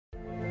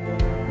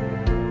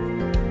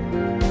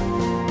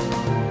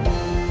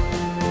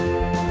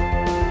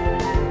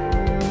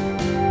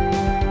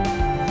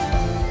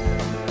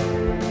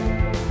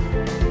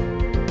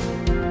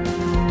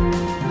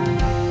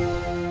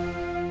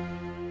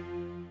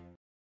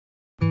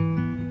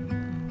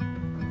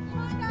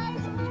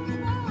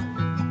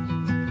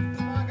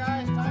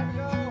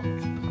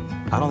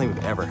I don't think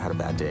we've ever had a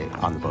bad day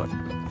on the boat.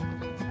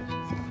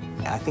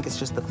 I think it's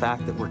just the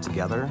fact that we're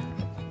together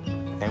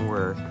and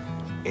we're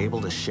able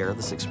to share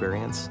this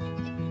experience.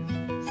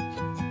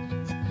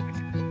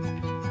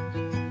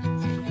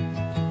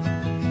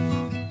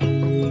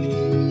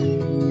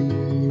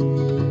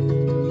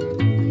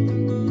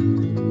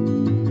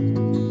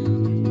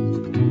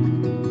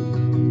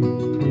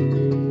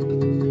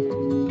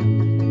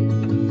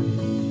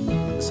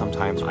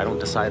 Sometimes I don't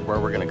decide where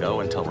we're going to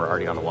go until we're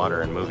already on the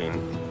water and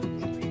moving.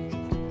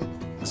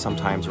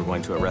 Sometimes we're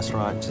going to a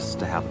restaurant just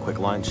to have a quick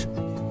lunch.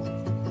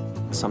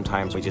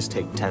 Sometimes we just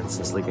take tents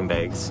and sleeping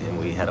bags and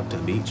we head up to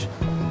the beach.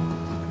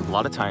 A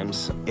lot of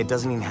times, it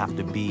doesn't even have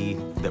to be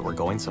that we're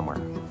going somewhere.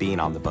 Being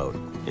on the boat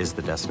is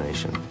the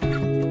destination.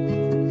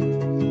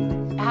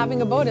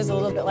 Having a boat is a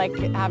little bit like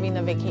having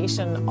a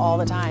vacation all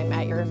the time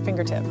at your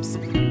fingertips.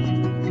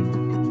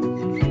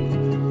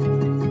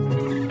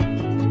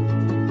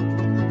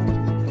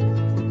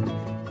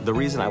 The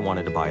reason I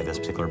wanted to buy this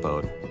particular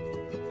boat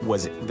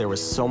was there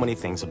was so many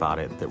things about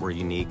it that were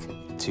unique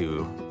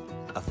to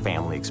a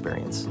family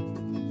experience.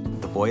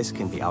 The boys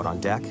can be out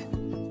on deck,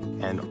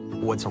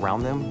 and what's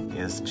around them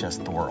is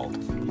just the world.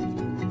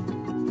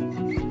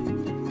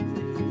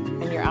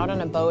 When you're out on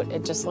a boat,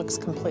 it just looks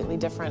completely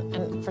different,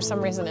 and for some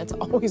reason, it's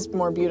always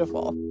more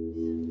beautiful.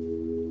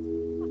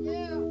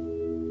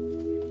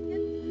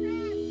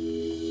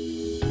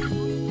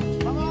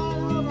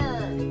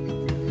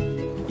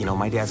 You know,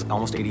 my dad's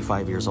almost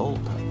 85 years old.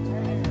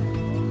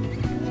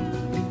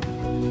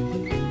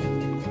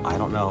 I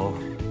don't know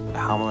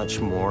how much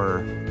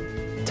more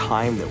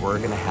time that we're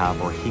gonna have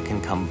where he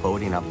can come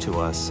boating up to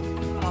us.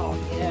 Oh,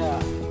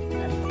 yeah.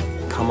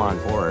 Come on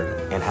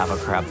board and have a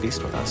crab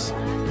feast with us.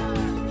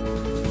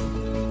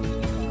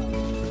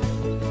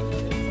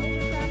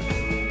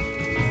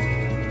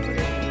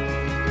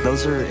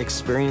 Those are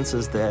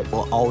experiences that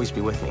will always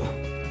be with me,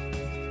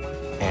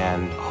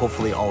 and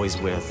hopefully always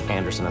with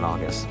Anderson and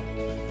August.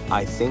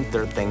 I think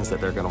they're things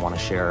that they're going to want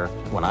to share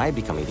when I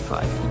become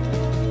 85.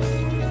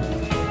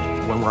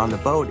 When we're on the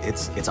boat,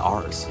 it's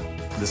ours.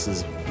 This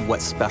is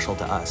what's special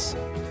to us.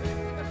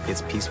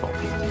 It's peaceful.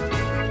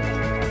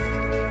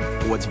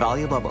 What's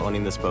valuable about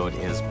owning this boat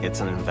is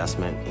it's an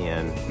investment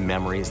in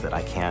memories that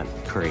I can't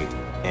create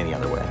any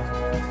other way.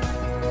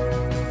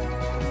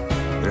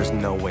 There's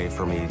no way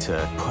for me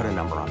to put a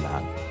number on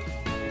that.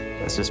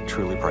 It's just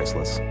truly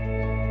priceless.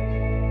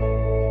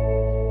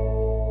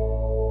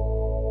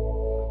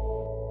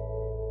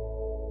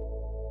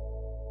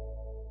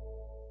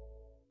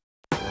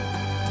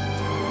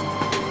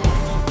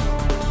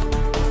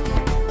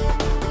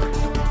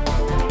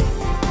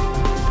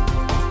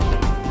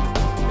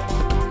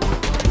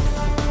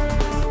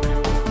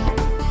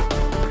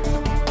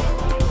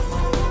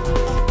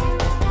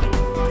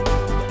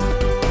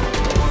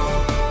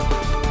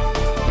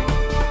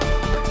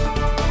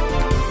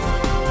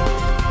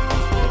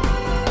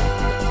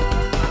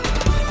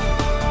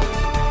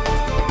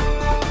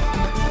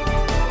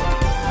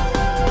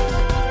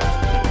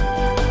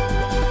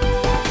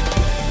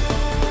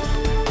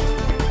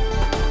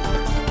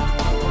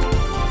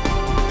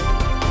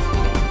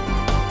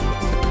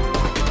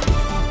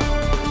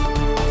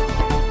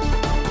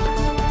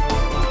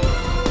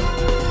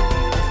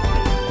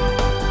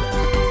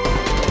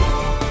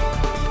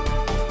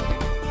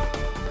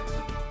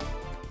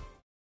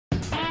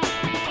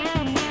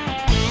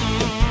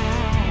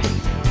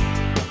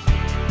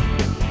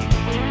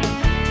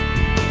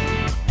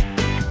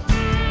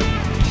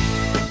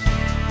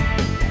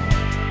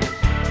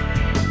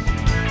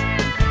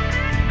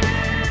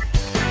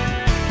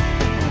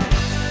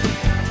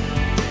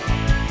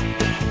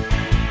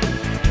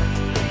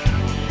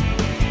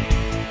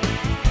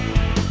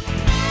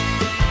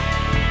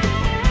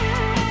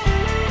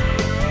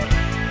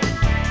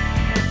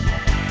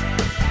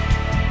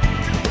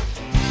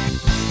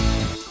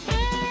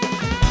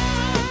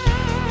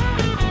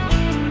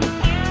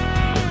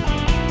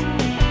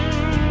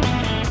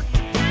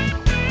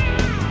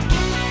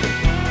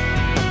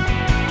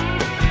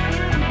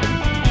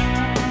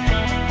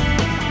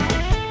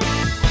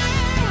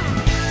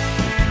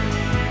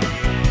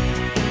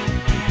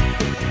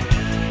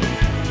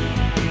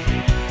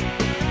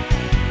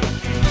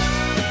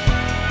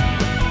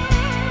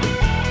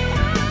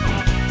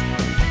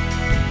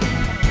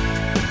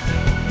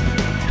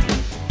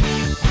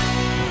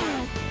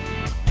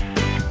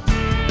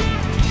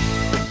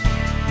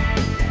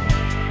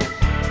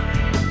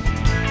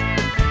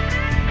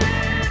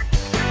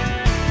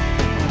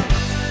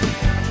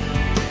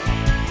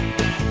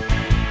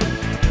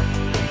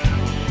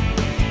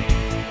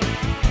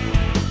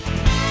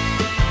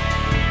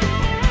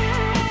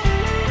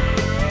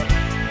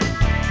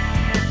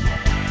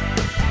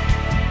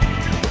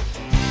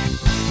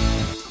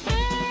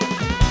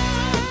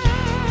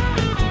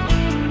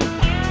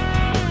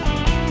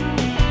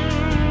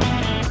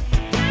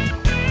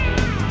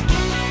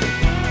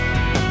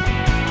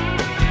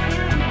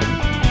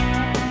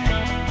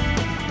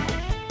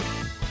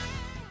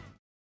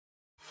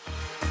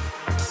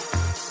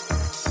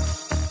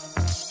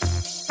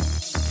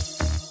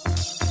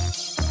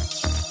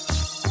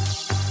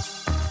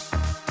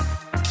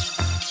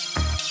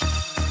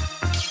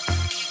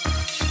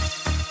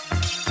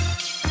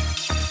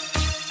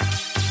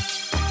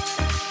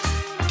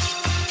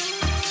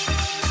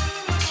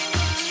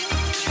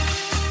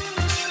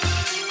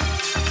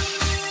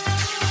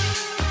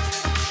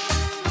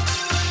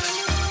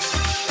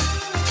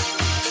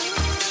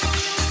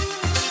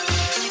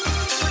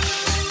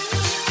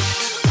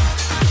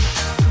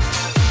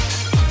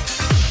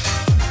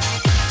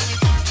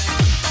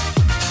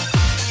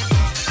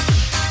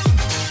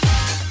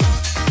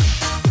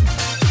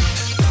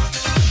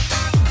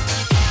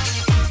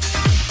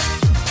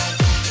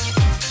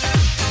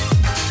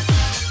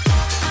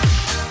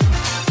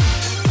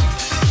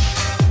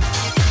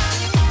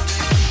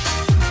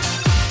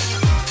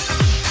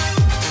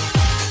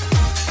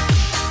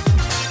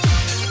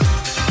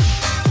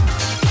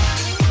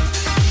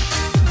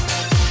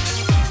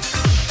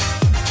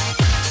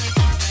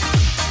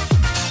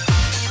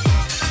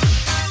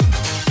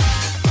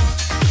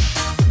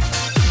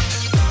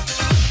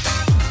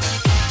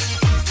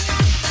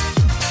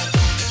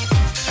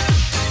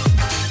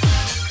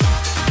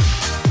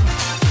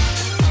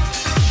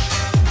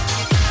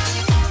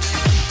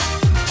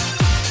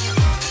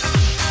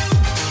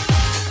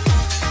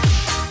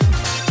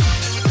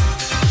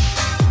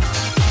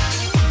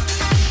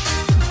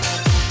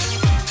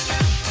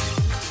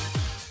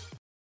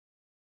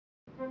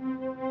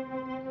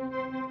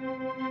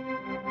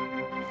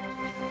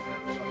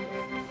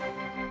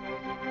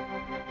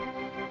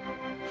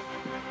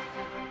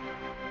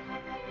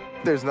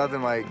 There's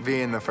nothing like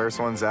being the first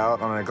ones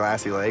out on a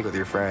glassy lake with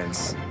your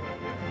friends.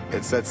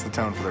 It sets the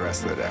tone for the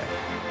rest of the day.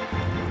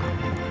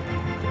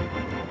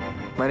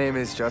 My name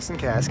is Justin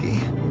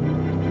Caskey,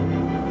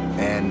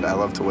 and I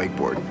love to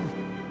wakeboard.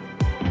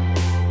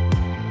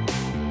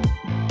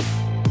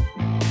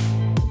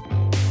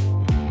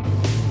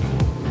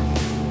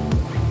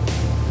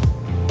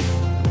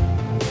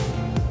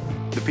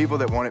 The people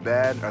that want it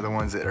bad are the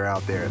ones that are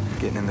out there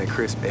getting in the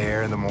crisp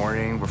air in the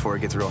morning before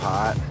it gets real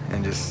hot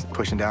and just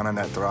pushing down on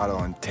that throttle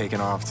and taking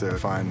off to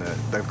find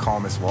the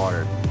calmest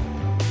water.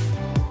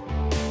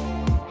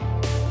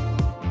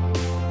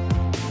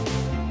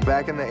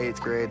 Back in the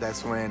 8th grade,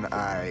 that's when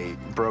I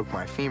broke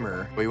my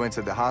femur. We went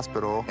to the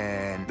hospital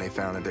and they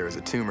found that there was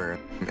a tumor,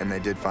 and they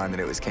did find that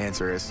it was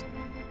cancerous.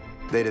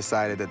 They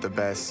decided that the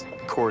best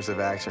course of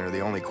action, or the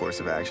only course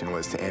of action,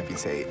 was to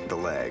amputate the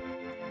leg.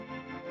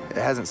 It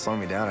hasn't slowed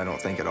me down, I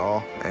don't think, at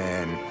all,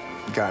 and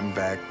gotten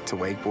back to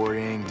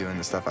wakeboarding, doing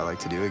the stuff I like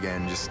to do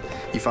again, just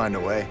you find a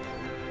way.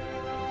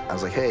 I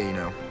was like, hey, you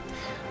know,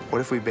 what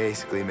if we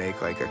basically make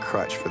like a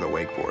crutch for the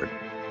wakeboard?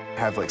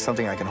 Have like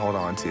something I can hold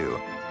on to.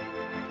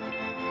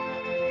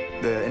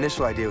 The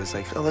initial idea was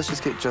like, oh, let's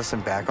just get Justin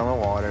back on the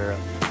water,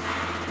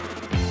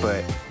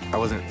 but I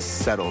wasn't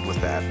settled with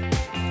that.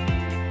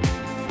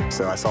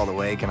 So I saw the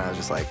wake and I was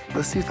just like,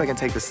 let's see if I can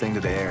take this thing to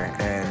the air.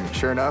 And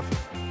sure enough,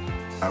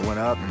 I went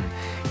up and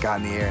got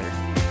in the air.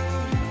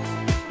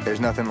 There's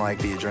nothing like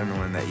the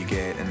adrenaline that you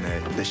get and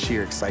the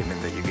sheer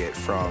excitement that you get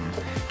from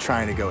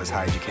trying to go as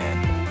high as you can.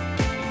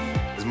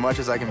 As much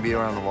as I can be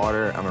around the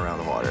water, I'm around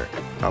the water.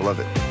 I love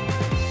it.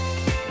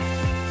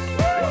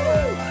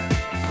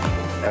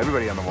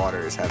 Everybody on the water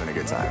is having a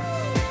good time.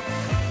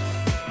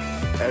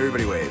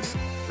 Everybody waves.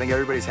 I think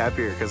everybody's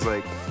happier because,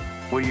 like,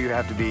 what do you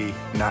have to be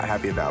not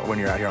happy about when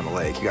you're out here on the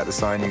lake? You got the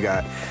sun, you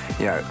got,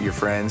 you know, your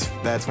friends.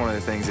 That's one of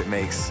the things that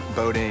makes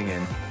boating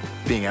and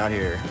being out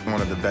here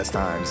one of the best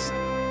times.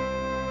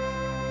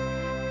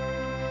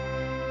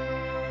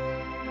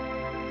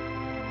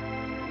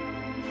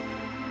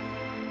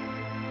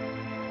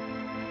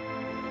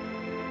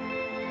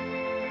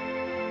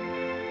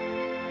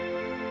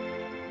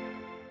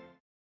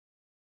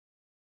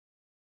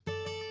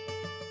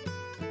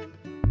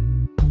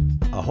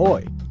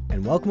 Ahoy,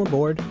 and welcome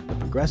aboard the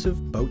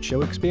Progressive Boat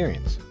Show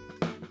Experience.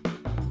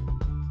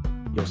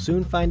 You'll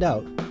soon find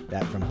out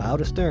that from bow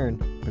to stern,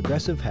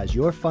 Progressive has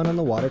your fun on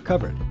the water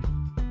covered.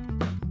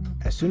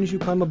 As soon as you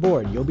climb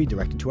aboard, you'll be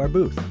directed to our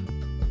booth.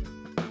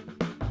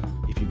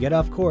 If you get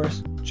off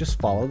course, just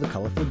follow the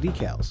colorful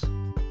decals.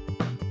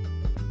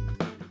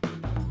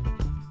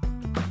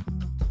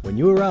 When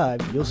you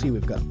arrive, you'll see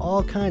we've got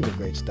all kinds of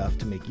great stuff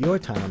to make your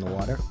time on the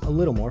water a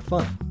little more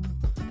fun.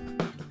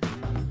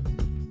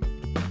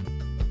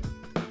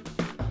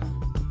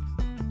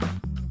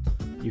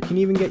 You can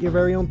even get your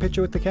very own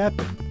picture with the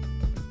captain.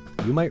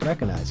 You might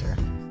recognize her.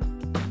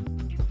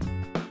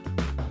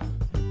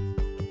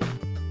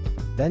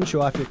 Then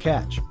show off your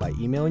catch by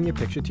emailing your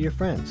picture to your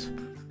friends.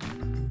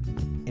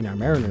 In our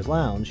Mariners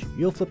Lounge,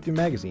 you'll flip through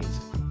magazines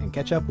and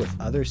catch up with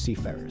other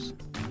seafarers.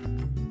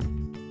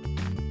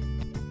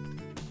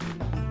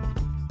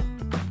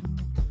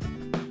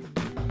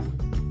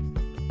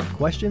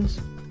 Questions?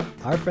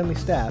 Our friendly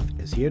staff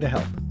is here to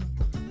help.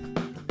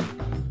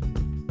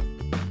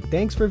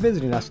 Thanks for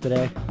visiting us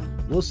today.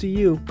 We'll see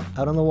you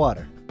out on the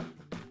water.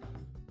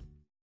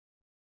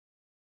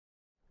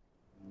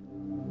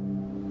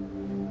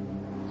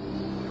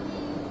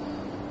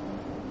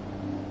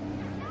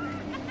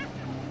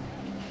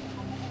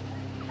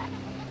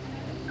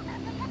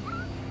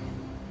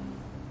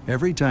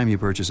 Every time you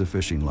purchase a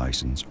fishing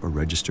license or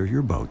register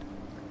your boat,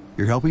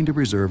 you're helping to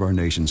preserve our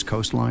nation's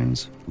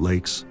coastlines,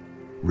 lakes,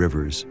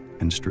 rivers,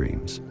 and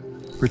streams,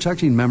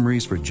 protecting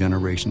memories for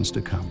generations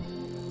to come.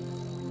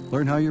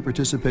 Learn how your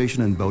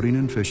participation in boating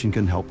and fishing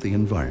can help the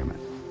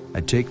environment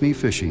at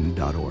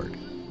takemefishing.org.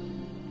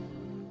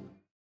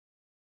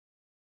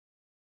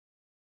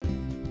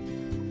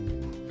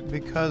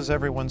 Because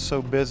everyone's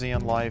so busy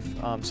in life,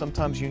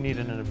 sometimes you need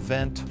an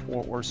event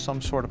or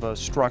some sort of a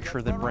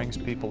structure that brings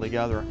people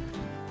together.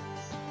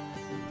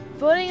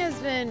 Boating has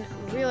been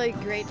really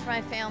great for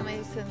my family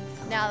since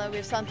now that we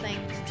have something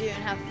to do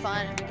and have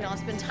fun, and we can all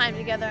spend time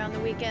together on the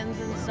weekends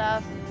and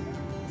stuff.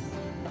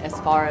 As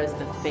far as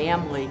the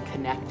family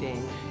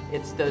connecting,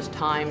 it's those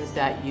times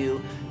that you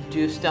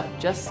do stuff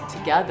just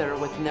together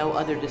with no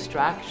other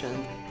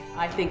distraction.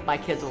 I think my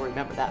kids will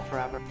remember that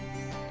forever.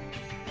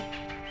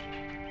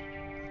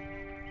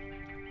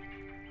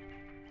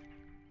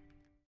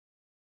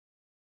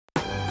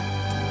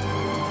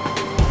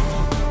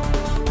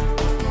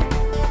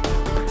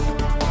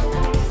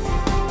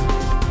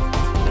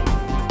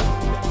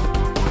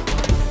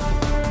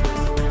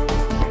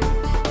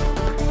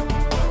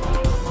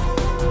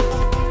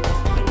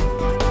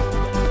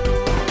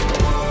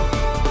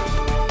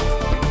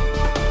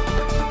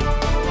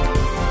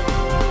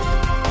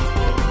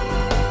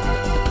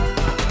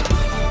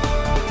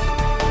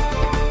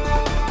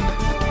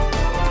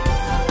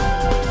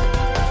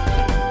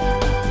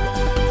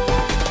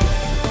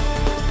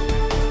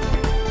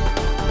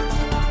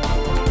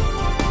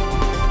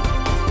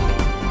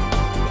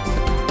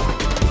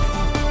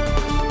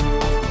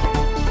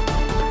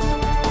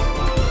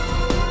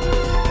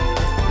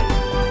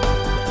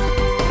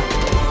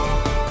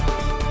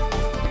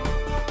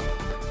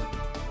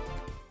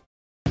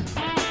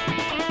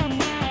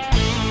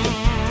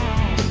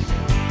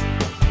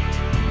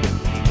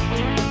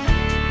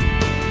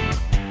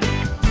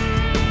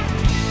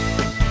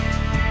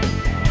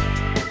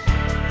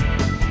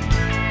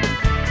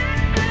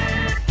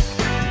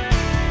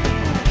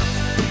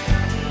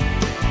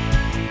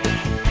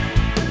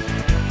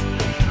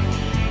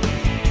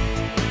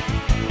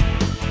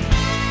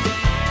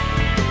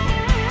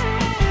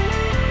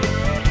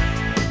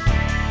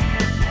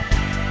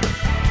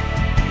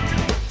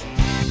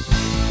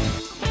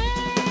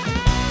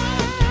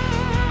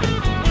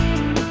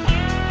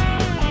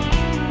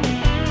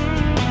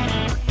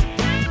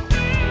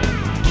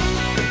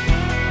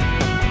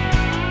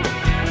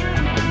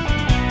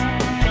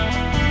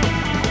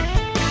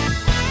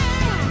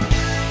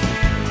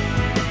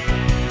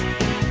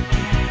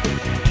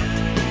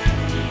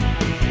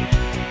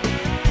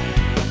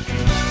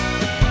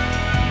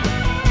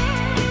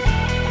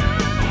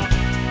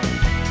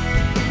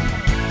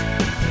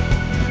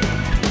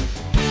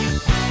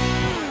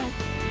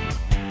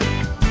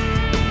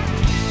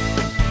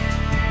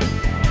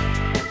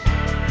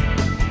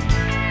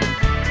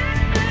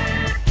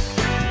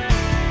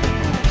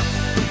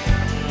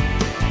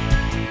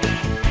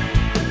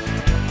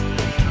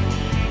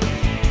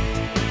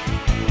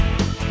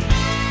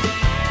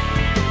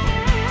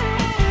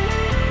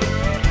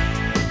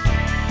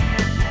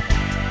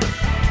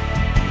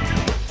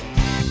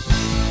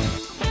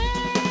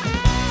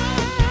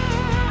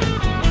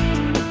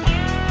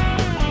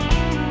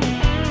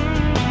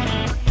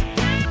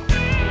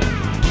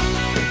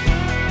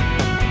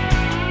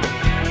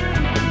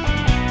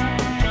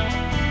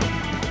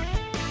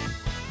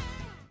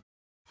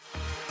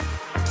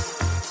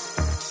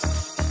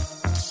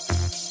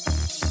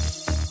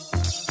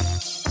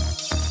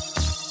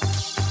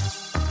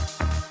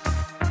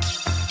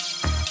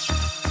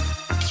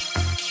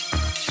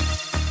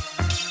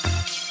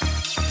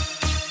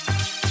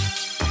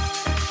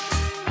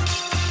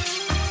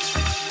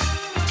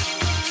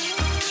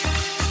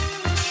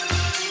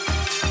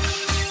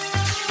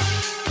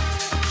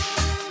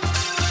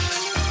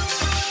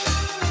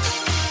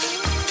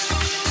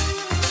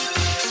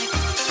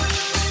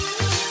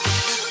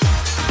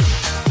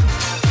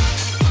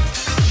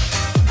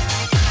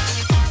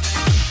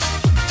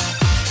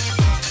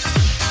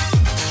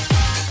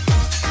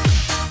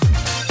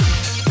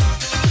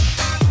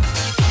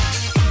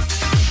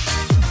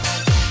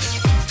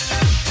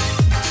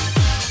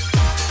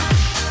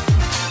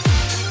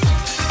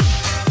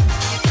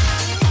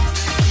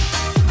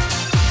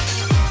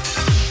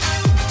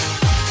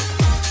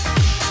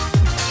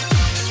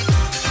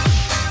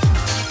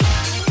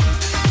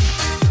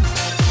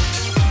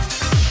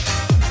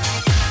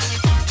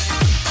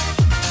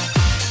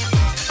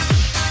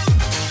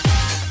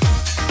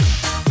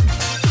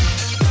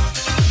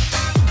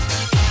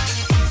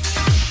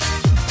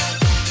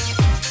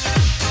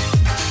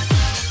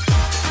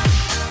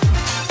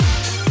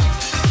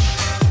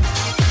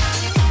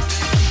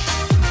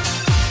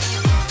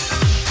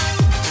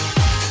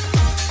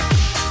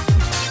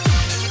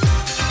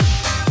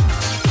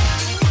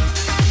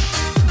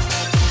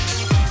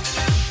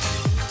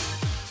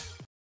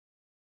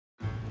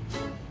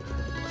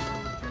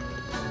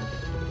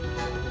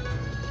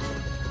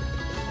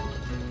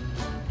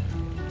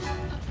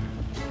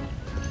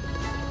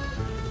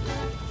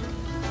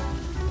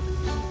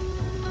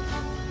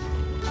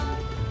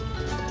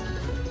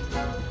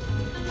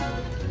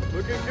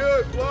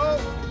 good, Flo?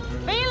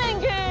 Feeling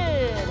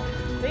good.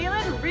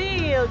 Feeling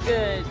real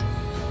good.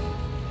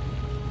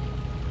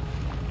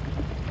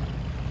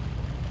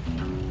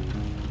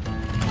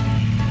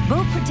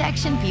 Boat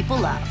protection people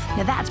love.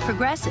 Now that's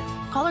Progressive.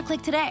 Call or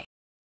click today.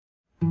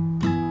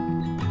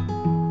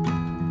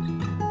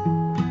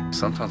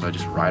 Sometimes I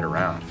just ride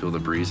around, feel the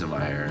breeze in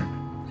my hair,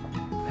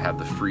 have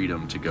the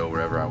freedom to go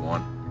wherever I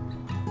want.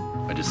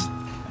 I just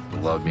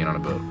love being on a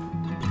boat.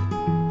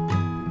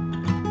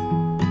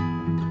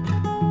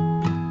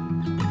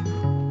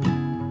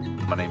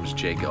 My name is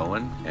Jake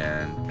Owen,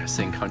 and I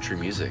sing country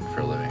music for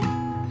a living.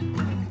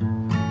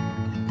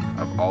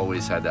 I've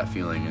always had that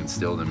feeling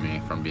instilled in me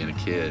from being a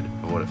kid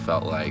of what it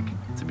felt like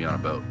to be on a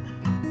boat.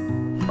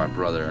 My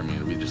brother, I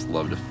mean, we just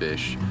love to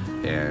fish,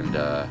 and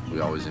we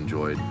always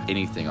enjoyed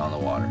anything on the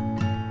water.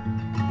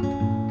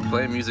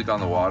 Playing music on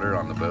the water,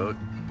 on the boat,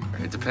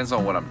 it depends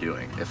on what I'm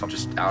doing. If I'm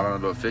just out on a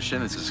boat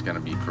fishing, it's just gonna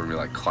be pretty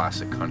like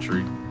classic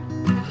country.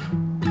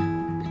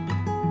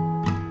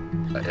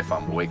 If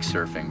I'm wake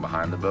surfing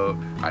behind the boat,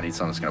 I need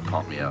something that's gonna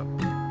pump me up.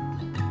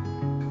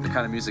 The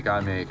kind of music I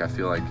make, I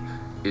feel like,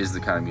 is the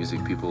kind of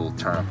music people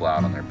turn up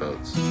loud on their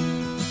boats.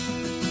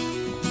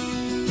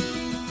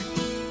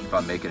 If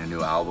I'm making a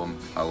new album,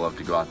 I love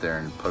to go out there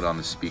and put on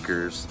the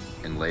speakers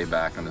and lay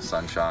back in the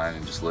sunshine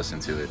and just listen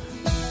to it.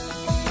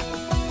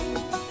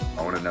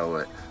 I want to know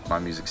what my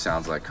music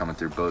sounds like coming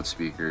through boat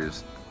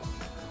speakers,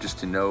 just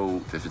to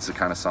know if it's the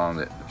kind of song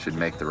that should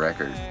make the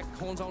record.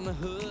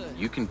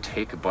 You can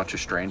take a bunch of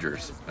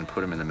strangers and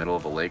put them in the middle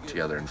of a lake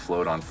together and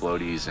float on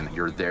floaties, and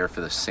you're there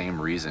for the same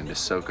reason, to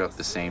soak up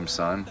the same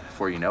sun.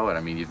 Before you know it, I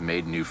mean, you've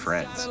made new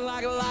friends.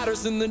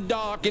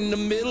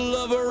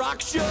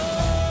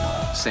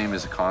 Same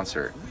as a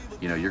concert.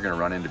 You know, you're gonna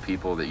run into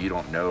people that you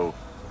don't know,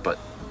 but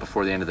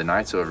before the end of the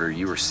night's over,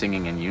 you were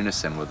singing in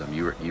unison with them.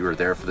 You were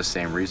there for the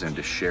same reason,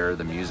 to share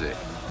the music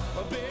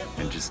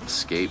and just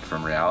escape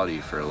from reality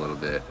for a little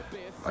bit,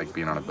 like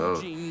being on a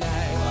boat.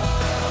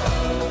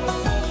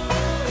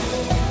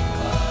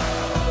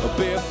 A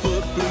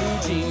barefoot blue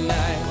jean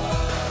night.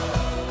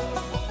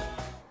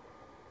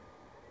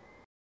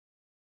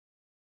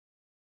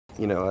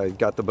 You know, I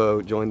got the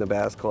boat, joined the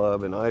bass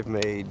club, and I've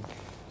made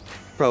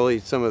probably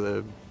some of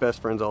the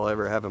best friends I'll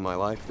ever have in my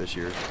life this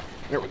year.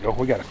 There we go,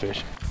 we got a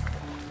fish.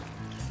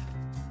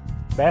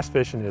 Bass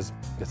fishing is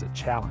a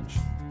challenge,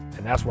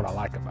 and that's what I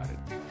like about it.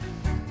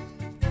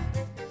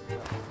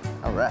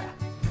 All right.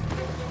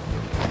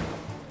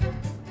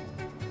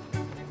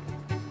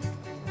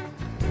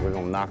 We're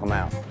gonna knock them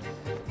out.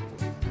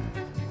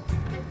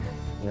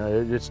 You know,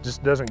 it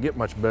just doesn't get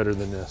much better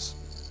than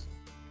this.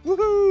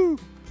 Woohoo!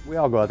 We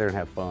all go out there and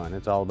have fun.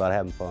 It's all about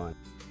having fun.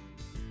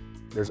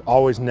 There's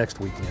always next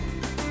weekend.